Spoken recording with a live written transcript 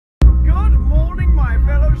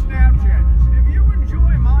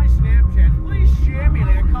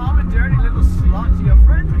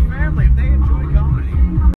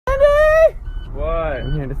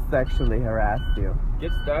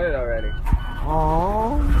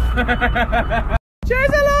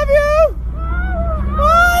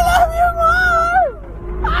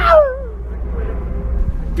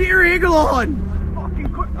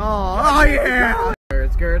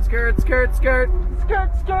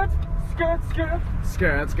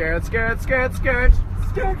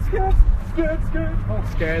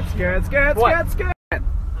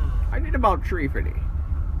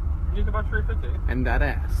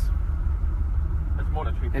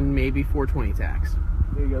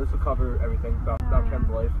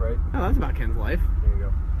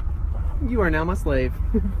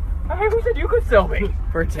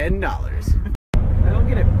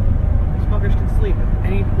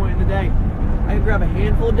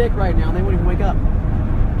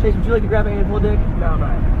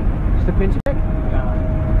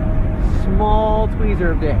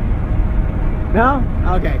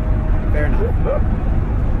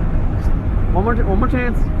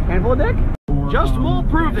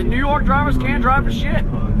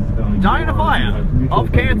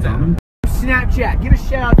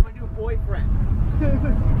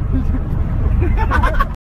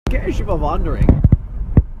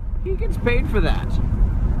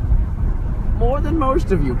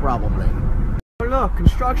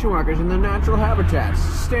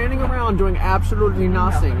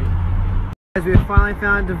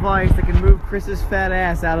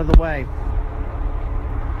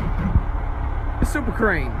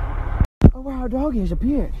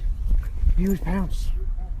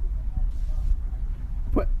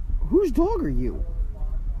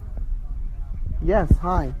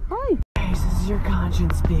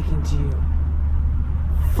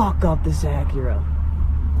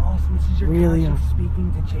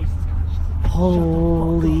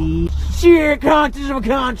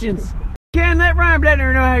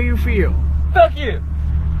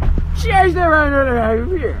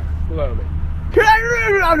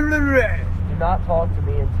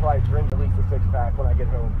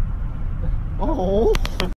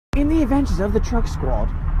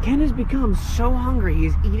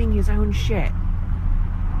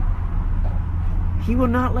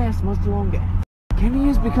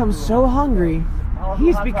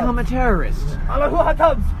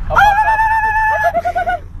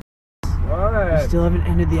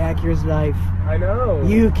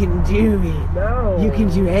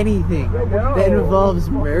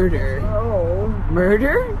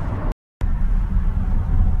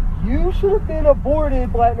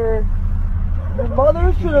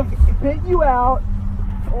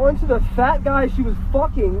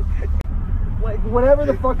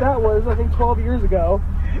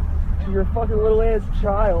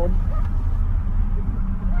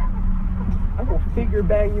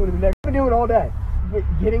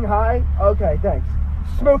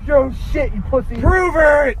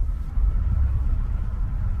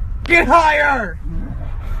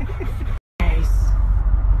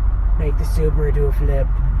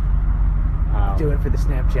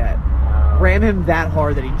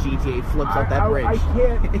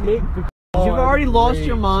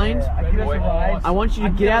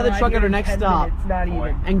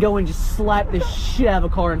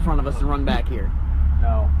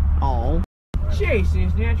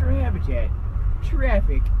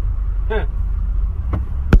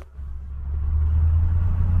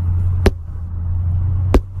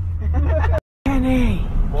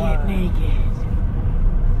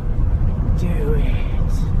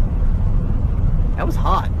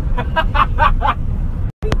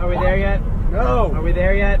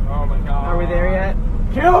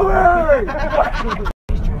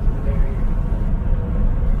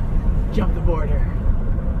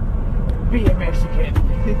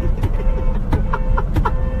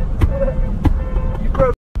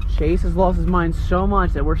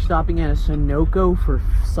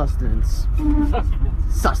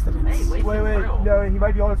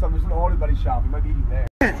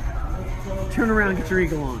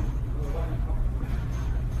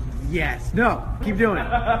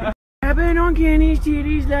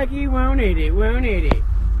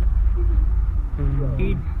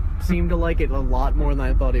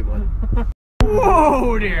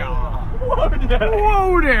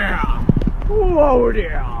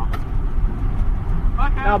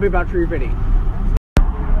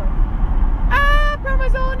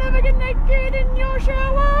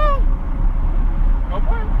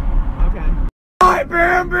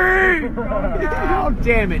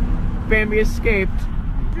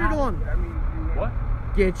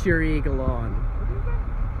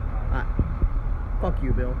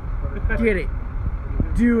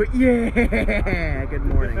Do it. Yeah. Good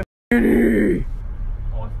morning. Annie,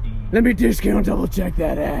 let me discount double check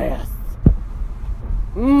that ass.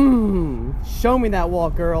 Show me that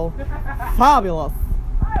walk, girl. Fabulous.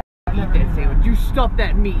 Eat that sandwich. You stuff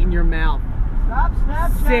that meat in your mouth. Stop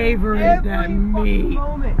Snapchatting Savoring every that fucking meat.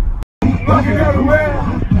 moment. Fucking everywhere.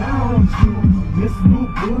 Down to this new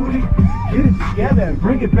booty. Get it together and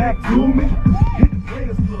bring it back to me. Hit the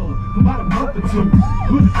Players Club for about a month or two.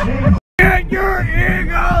 Put the chain. Get your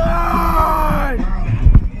eagle on!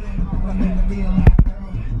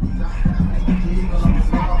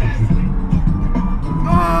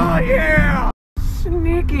 Oh yeah!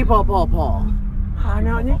 Sneaky Paw. Hiding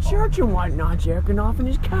out in the church and whatnot, jerking off in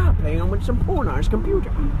his car, playing with some porn on his computer.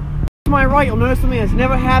 To my right, you'll notice something that's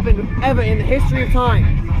never happened ever in the history of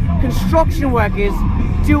time. Construction workers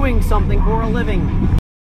doing something for a living.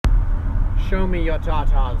 Show me your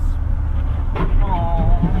tatas.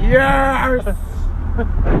 Aww. Yes!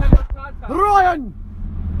 Ryan!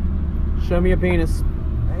 Show me your penis.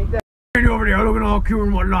 Ain't that Over there looking all cute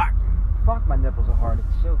and whatnot. fuck, my nipples are hard.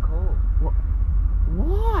 It's so cold.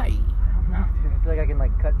 Why? I don't know, dude. I feel like I can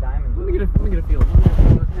like cut diamonds. Let me get a feel.